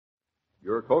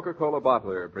Your Coca-Cola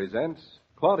bottler presents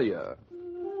Claudia.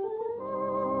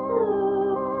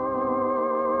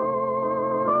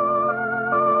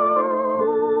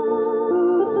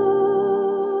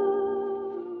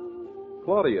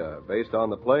 Claudia, based on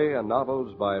the play and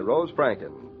novels by Rose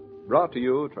Franken. Brought to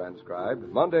you,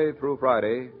 transcribed, Monday through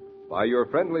Friday, by your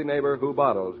friendly neighbor who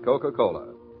bottles Coca-Cola.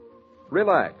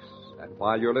 Relax, and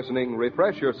while you're listening,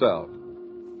 refresh yourself.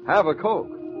 Have a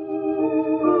Coke.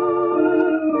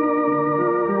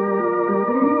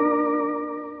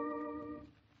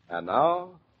 And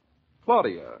now,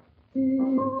 Claudia.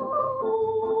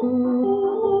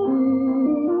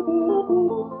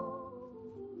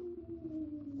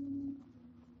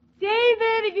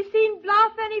 David, have you seen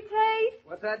Bluff anyplace?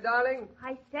 What's that, darling?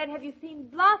 I said, have you seen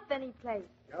Bluff anyplace?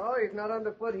 Oh, he's not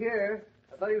underfoot here.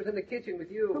 I thought he was in the kitchen with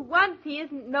For you. once, he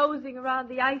isn't nosing around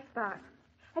the icebox.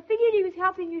 I figured he was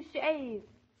helping you shave.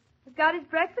 I've got his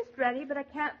breakfast ready, but I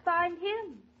can't find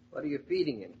him. What are you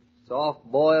feeding him?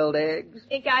 Soft-boiled eggs?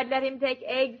 Think I'd let him take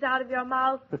eggs out of your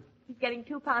mouth? He's getting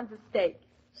 2 pounds of steak.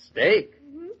 Steak?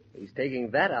 Mm-hmm. He's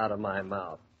taking that out of my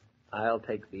mouth. I'll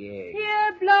take the egg.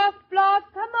 Here, Bluff,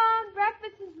 come on,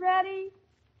 breakfast is ready.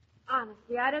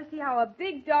 Honestly, I don't see how a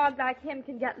big dog like him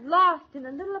can get lost in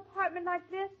a little apartment like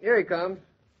this. Here he comes.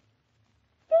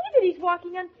 David, he's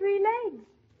walking on 3 legs.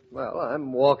 Well,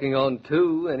 I'm walking on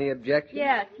 2. Any objections?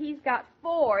 Yes, he's got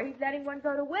 4. He's letting one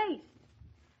go to waste.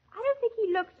 I don't think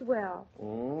he looks well.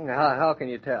 How can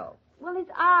you tell? Well, his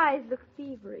eyes look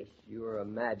feverish. You're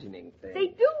imagining things. They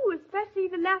do, especially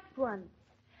the left one.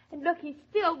 And look, he's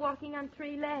still walking on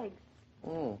 3 legs.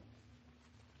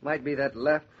 Might be that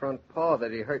left front paw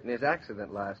that he hurt in his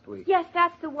accident last week. Yes,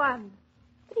 that's the one.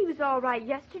 But he was all right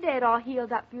yesterday. It all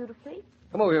healed up beautifully.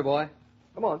 Come over here, boy.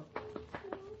 Come on.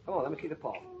 Come on, let me see the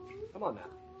paw. Come on now.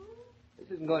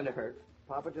 This isn't going to hurt.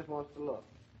 Papa just wants to look.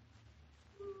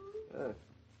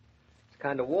 It's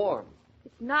kind of warm.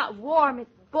 It's not warm. It's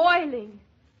boiling.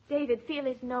 David, feel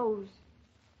his nose.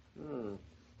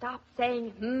 Stop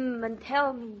saying and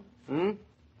tell me.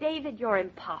 David, you're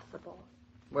impossible.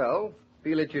 Well,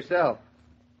 feel it yourself.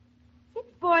 It's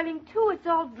boiling, too. It's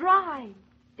all dry.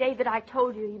 David, I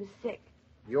told you he was sick.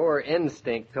 Your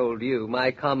instinct told you. My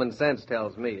common sense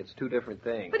tells me. It's 2 different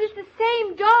things. But it's the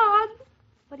same dog.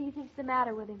 What do you think's the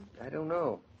matter with him? I don't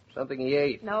know. Something he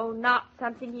ate. No, not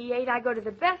something he ate. I go to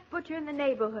the best butcher in the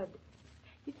neighborhood.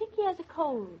 You think he has a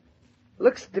cold?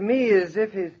 Looks to me as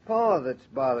if his paw that's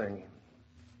bothering him.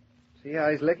 See how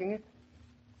he's licking it?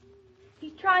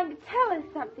 He's trying to tell us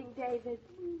something, David.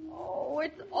 Oh,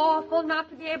 it's awful not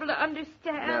to be able to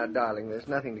understand. Now, darling, there's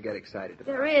nothing to get excited about.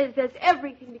 There is. There's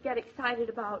everything to get excited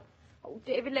about. Oh,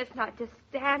 David, let's not just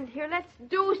stand here. Let's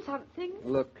do something.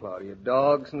 Look, Claudia,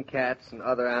 dogs and cats and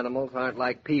other animals aren't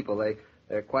like people.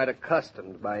 They're quite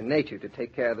accustomed by nature to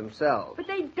take care of themselves. But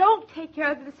they don't take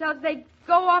care of themselves. They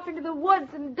go off into the woods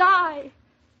and die.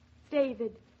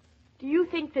 David, do you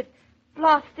think that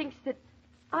Bluff thinks that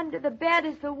under the bed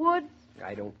is the woods?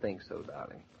 I don't think so,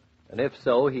 darling. And if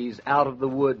so, he's out of the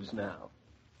woods now.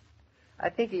 I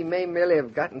think he may merely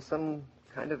have gotten some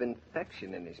kind of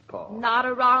infection in his paw. Not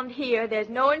around here. There's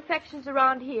no infections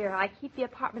around here. I keep the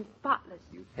apartment spotless.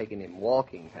 You've taken him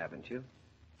walking, haven't you?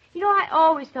 You know, I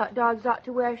always thought dogs ought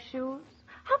to wear shoes.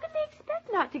 How can they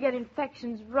expect not to get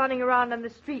infections running around on the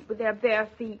street with their bare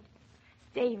feet?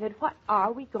 David, what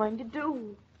are we going to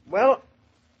do? Well,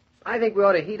 I think we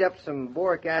ought to heat up some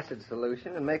boric acid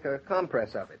solution and make a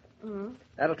compress of it.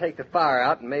 That'll take the fire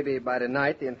out, and maybe by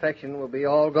tonight the infection will be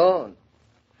all gone.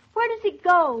 Where does it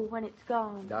go when it's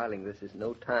gone? Darling, this is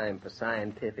no time for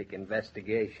scientific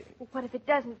investigation. Well, what if it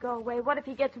doesn't go away? What if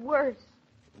he gets worse?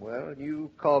 Well,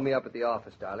 you call me up at the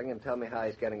office, darling, and tell me how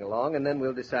he's getting along, and then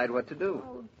we'll decide what to do.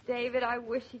 Oh, David, I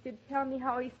wish he could tell me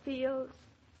how he feels.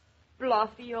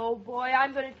 Fluffy, old boy,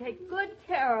 I'm going to take good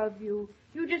care of you.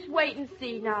 You just wait and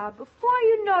see now. Before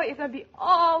you know it, you're going to be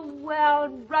all well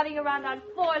and running around on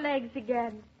 4 legs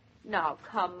again. Now,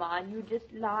 come on, you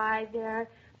just lie there.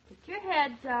 Put your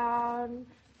head down.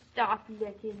 Stop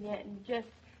licking it and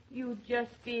you just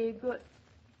be good.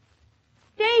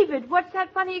 David, what's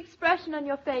that funny expression on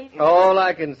your face? All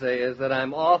I can say is that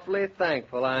I'm awfully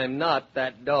thankful I'm not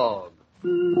that dog.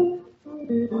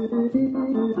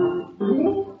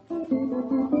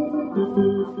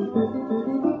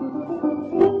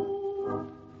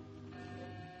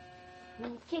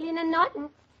 Killian and Norton.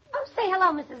 Oh, say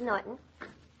hello, Mrs. Norton.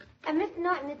 Mr.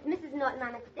 Norton, it's Mrs. Norton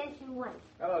on extension 1.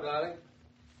 Hello, darling.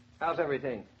 How's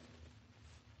everything?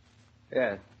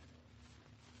 Yeah.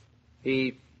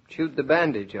 He chewed the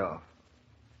bandage off.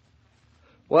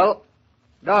 Well,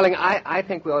 darling, I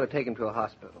think we ought to take him to a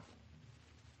hospital.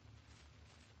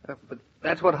 But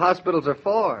That's what hospitals are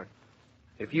for.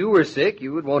 If you were sick,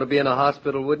 you would want to be in a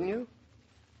hospital, wouldn't you?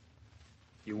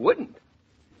 You wouldn't.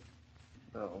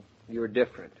 No, you're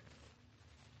different.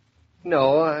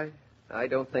 No, I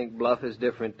don't think Bluff is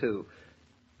different, too.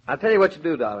 I'll tell you what you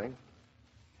do, darling.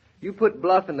 You put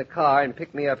Bluff in the car and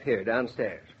pick me up here,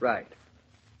 downstairs. Right.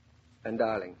 And,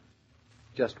 darling,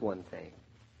 just one thing.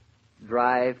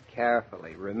 Drive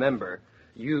carefully. Remember,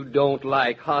 you don't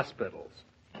like hospitals.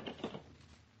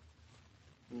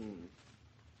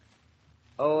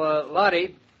 Oh,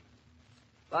 Lottie.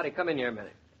 Lottie, come in here a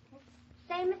minute.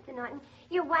 Say, Mr. Norton,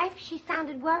 your wife, she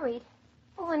sounded worried.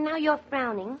 Oh, and now you're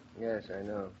frowning. Yes, I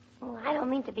know. Oh, I don't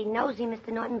mean to be nosy, Mr.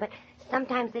 Norton, but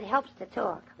sometimes it helps to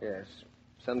talk. Yes,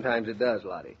 sometimes it does,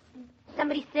 Lottie.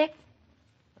 Somebody sick?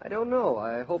 I don't know.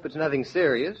 I hope it's nothing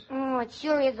serious. Oh, it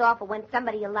sure is awful when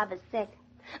somebody you love is sick.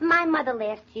 My mother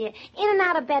last year, in and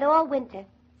out of bed all winter.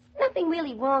 Nothing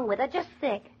really wrong with her, just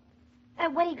sick.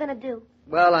 What are you going to do?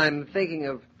 Well, I'm thinking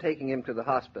of taking him to the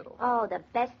hospital. Oh, the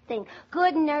best thing.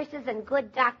 Good nurses and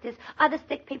good doctors, other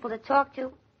sick people to talk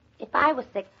to. If I was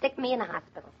sick, stick me in a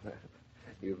hospital.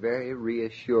 You're very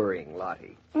reassuring,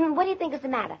 Lottie. What do you think is the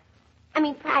matter? I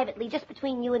mean, privately, just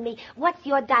between you and me, what's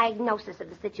your diagnosis of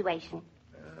the situation?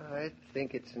 I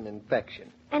think it's an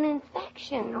infection. An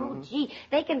infection? Oh, gee,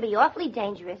 they can be awfully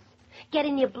dangerous. Get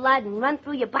in your blood and run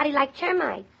through your body like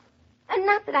termites. And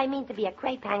not that I mean to be a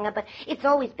crepe hanger, but it's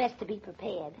always best to be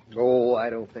prepared. Oh, I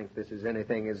don't think this is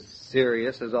anything as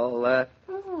serious as all that.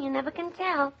 You never can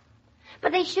tell.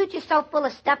 But they shoot you so full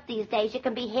of stuff these days, you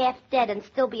can be half dead and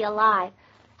still be alive.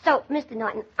 So, Mr.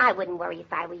 Norton, I wouldn't worry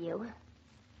if I were you.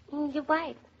 Your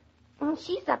wife.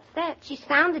 She's upset. She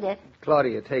sounded it.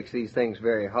 Claudia takes these things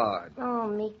very hard. Oh,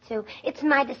 me too. It's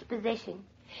my disposition.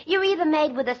 You're either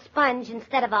made with a sponge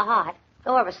instead of a heart,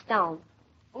 or a stone.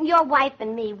 Your wife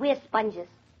and me, we're sponges.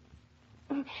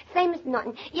 Say, Mr.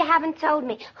 Norton, you haven't told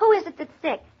me. Who is it that's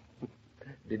sick?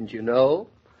 Didn't you know?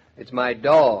 It's my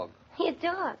dog. Your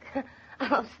dog.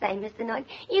 Oh, say, Mr. Norton,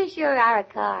 you sure are a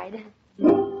card.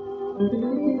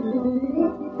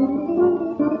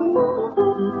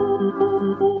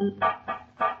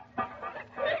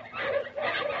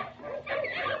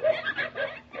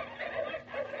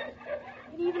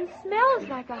 It even smells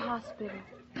like a hospital.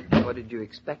 What did you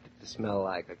expect it to smell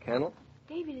like, a kennel?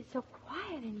 David, it's so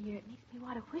quiet in here. It makes me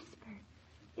want to whisper.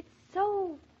 It's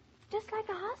so just like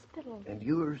a hospital. And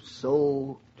you're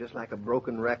so just like a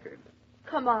broken record.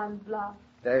 Come on, Bluff.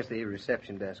 There's the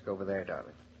reception desk over there,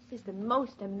 darling. This is the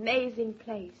most amazing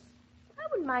place. I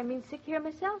wouldn't mind being sick here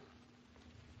myself.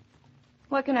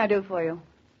 What can I do for you?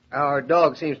 Our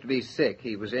dog seems to be sick.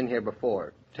 He was in here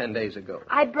before, 10 days ago.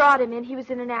 I brought him in. He was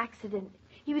in an accident.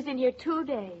 He was in here 2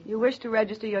 days. You wish to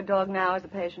register your dog now as a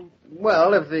patient?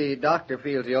 Well, if the doctor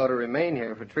feels he ought to remain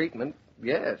here for treatment,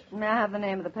 yes. May I have the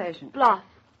name of the patient? Bluff.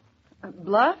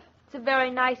 Bluff? It's a very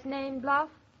nice name, Bluff.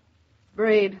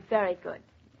 Breed? Very good.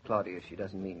 Claudia, she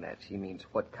doesn't mean that. She means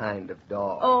what kind of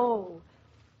dog. Oh.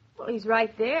 Well, he's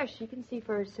right there. She can see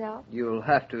for herself. You'll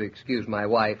have to excuse my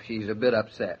wife. She's a bit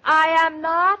upset. I am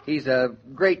not. He's a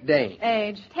Great Dane.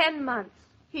 Age? 10 months.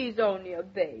 He's only a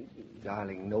baby.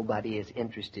 Darling, nobody is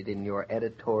interested in your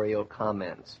editorial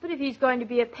comments. But if he's going to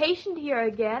be a patient here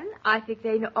again, I think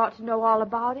they ought to know all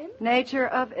about him. Nature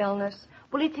of illness?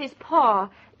 Well, it's his paw.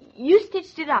 You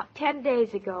stitched it up 10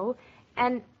 days ago,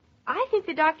 and I think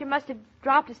the doctor must have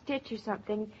dropped a stitch or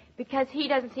something because he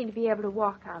doesn't seem to be able to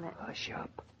walk on it. Hush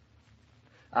up.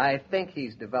 I think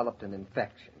he's developed an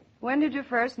infection. When did you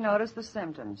first notice the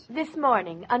symptoms? This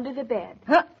morning, under the bed.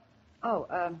 Huh?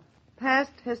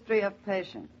 Past history of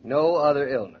patient. No other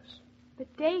illness.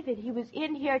 But, David, he was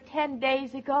in here 10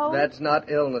 days ago. That's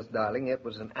not illness, darling. It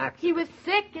was an accident. He was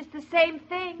sick. It's the same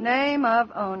thing. Name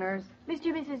of owners. Mr.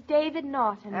 and Mrs. David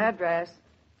Norton. Address.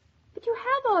 But you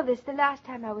have all this the last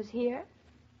time I was here.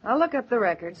 I'll look up the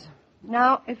records.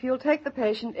 Now, if you'll take the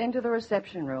patient into the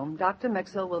reception room, Dr.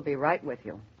 Mixell will be right with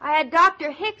you. I had Dr.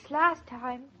 Hicks last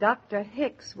time. Dr.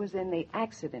 Hicks was in the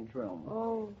accident room.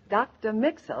 Oh. Dr.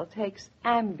 Mixell takes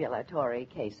ambulatory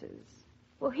cases.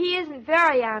 Well, he isn't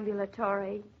very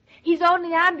ambulatory. He's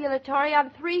only ambulatory on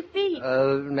 3 feet.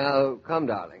 Now, come,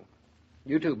 darling.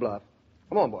 You too, Bluff.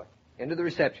 Come on, boy. Into the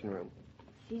reception room.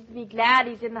 He's to be glad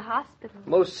he's in the hospital.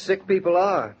 Most sick people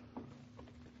are.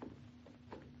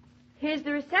 Here's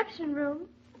the reception room.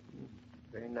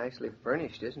 Very nicely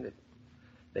furnished, isn't it?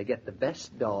 They get the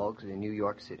best dogs in New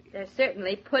York City. They're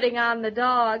certainly putting on the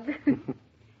dog.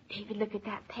 David, look at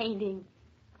that painting.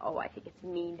 Oh, I think it's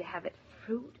mean to have it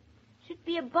fruit. Should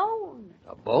be a bone.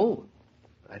 A bone?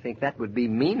 I think that would be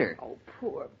meaner. Oh,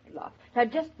 poor Bluff. Now,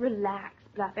 just relax,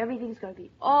 Bluff. Everything's going to be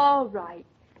all right.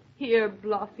 Here,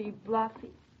 Bluffy,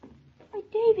 Bluffy. Why,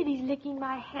 David, he's licking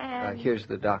my hand. Here's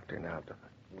the doctor now, Doc.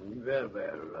 Well,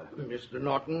 Mr.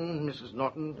 Norton, Mrs.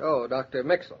 Norton. Oh, Dr.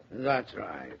 Mixel. That's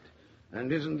right.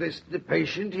 And isn't this the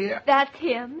patient here? That's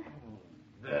him.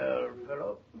 Well,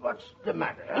 fellow, what's the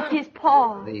matter? Huh? It's his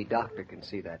paw. The doctor can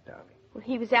see that, darling. Well,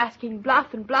 he was asking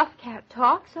Bluff, and Bluff can't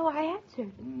talk, so I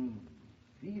answered.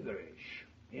 Feverish,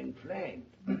 inflamed.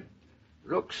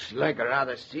 Looks like a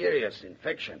rather serious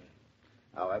infection.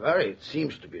 However, it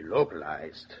seems to be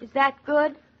localized. Is that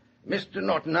good? Mr.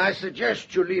 Norton, I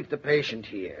suggest you leave the patient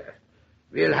here.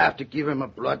 We'll have to give him a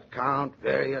blood count,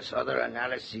 various other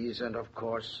analyses, and, of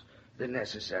course, the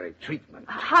necessary treatment.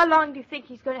 How long do you think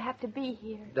he's going to have to be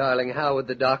here? Darling, how would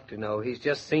the doctor know? He's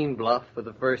just seen Bluff for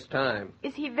the first time.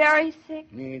 Is he very sick?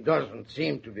 He doesn't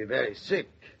seem to be very sick.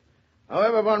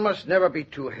 However, one must never be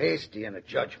too hasty in a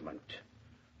judgment.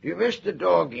 Do you wish the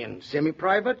dog in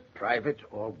semi-private, private,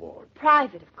 or ward?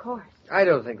 Private, of course. I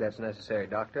don't think that's necessary,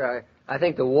 Doctor. I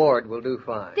think the ward will do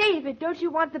fine. David, don't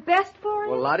you want the best for him?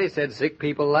 Well, Lottie said sick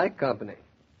people like company.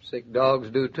 Sick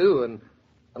dogs do, too, and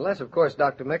unless, of course,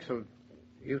 Dr. Mixel,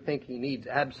 you think he needs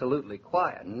absolutely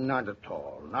quiet. Not at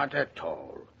all, not at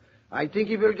all. I think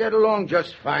he will get along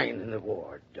just fine in the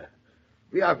ward.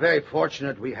 We are very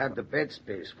fortunate we have the bed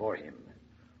space for him.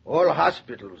 All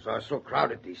hospitals are so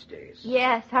crowded these days.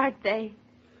 Yes, aren't they?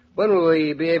 When will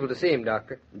we be able to see him,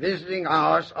 Doctor? Visiting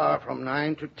hours are from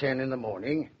 9 to 10 in the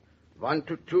morning, 1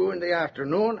 to 2 in the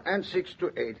afternoon, and 6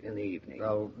 to 8 in the evening.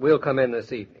 Well, we'll come in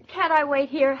this evening. Can't I wait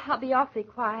here? I'll be awfully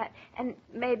quiet. And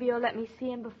maybe you'll let me see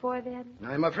him before then?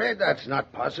 I'm afraid that's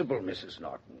not possible, Mrs.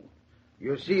 Norton.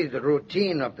 You see, the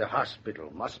routine of the hospital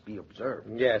must be observed.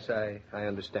 Yes, I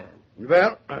understand.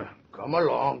 Well, come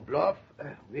along, Bluff.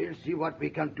 We'll see what we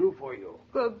can do for you.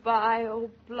 Goodbye,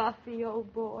 old Bluffy,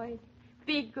 old boy.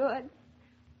 Be good.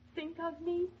 Think of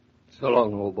me. So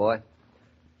long, old boy.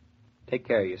 Take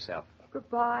care of yourself.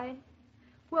 Goodbye.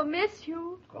 We'll miss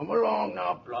you. Come along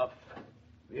now, Bluff.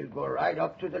 We'll go right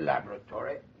up to the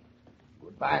laboratory.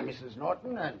 Goodbye, Mrs.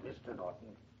 Norton and Mr. Norton.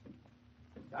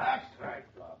 That's right,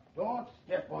 Bluff. Don't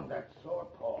step on that sore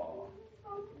paw.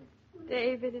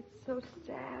 David, it's so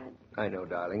sad. I know,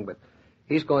 darling, but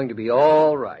he's going to be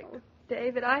all right. Oh,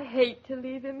 David, I hate to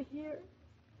leave him here.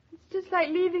 It's just like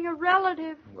leaving a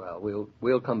relative. Well,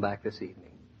 we'll come back this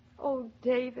evening. Oh,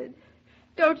 David,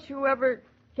 don't you ever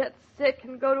get sick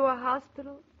and go to a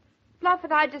hospital? Bluff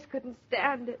and I just couldn't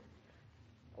stand it.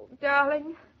 Oh,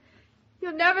 darling,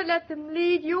 you'll never let them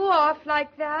lead you off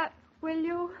like that, will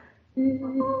you?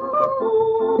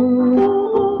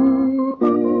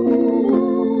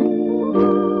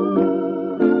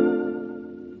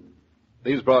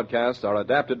 These broadcasts are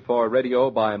adapted for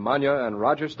radio by Manya and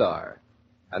Roger Starr,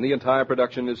 and the entire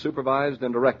production is supervised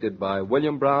and directed by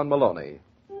William Brown Maloney.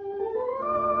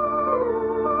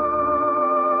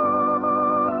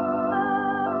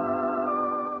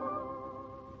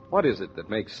 What is it that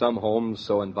makes some homes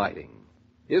so inviting?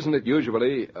 Isn't it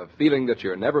usually a feeling that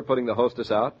you're never putting the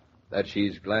hostess out, that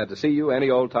she's glad to see you any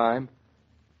old time?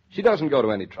 She doesn't go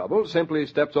to any trouble, simply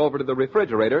steps over to the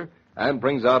refrigerator and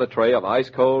brings out a tray of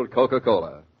ice-cold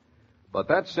Coca-Cola. But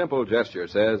that simple gesture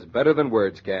says, better than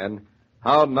words can,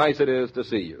 how nice it is to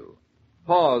see you.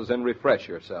 Pause and refresh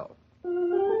yourself.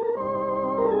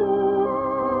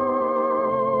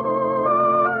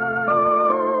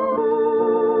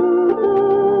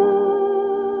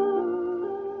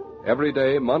 Every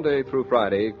day, Monday through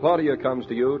Friday, Claudia comes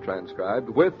to you, transcribed,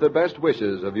 with the best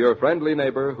wishes of your friendly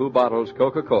neighbor who bottles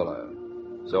Coca-Cola.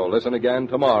 So listen again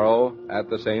tomorrow at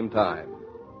the same time.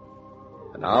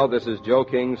 And now, this is Joe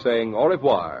King saying au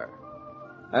revoir.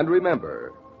 And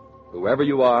remember, whoever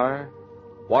you are,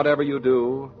 whatever you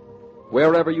do,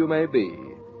 wherever you may be,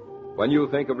 when you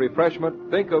think of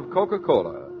refreshment, think of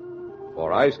Coca-Cola.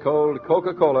 For ice-cold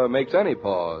Coca-Cola makes any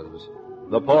pause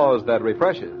the pause that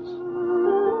refreshes.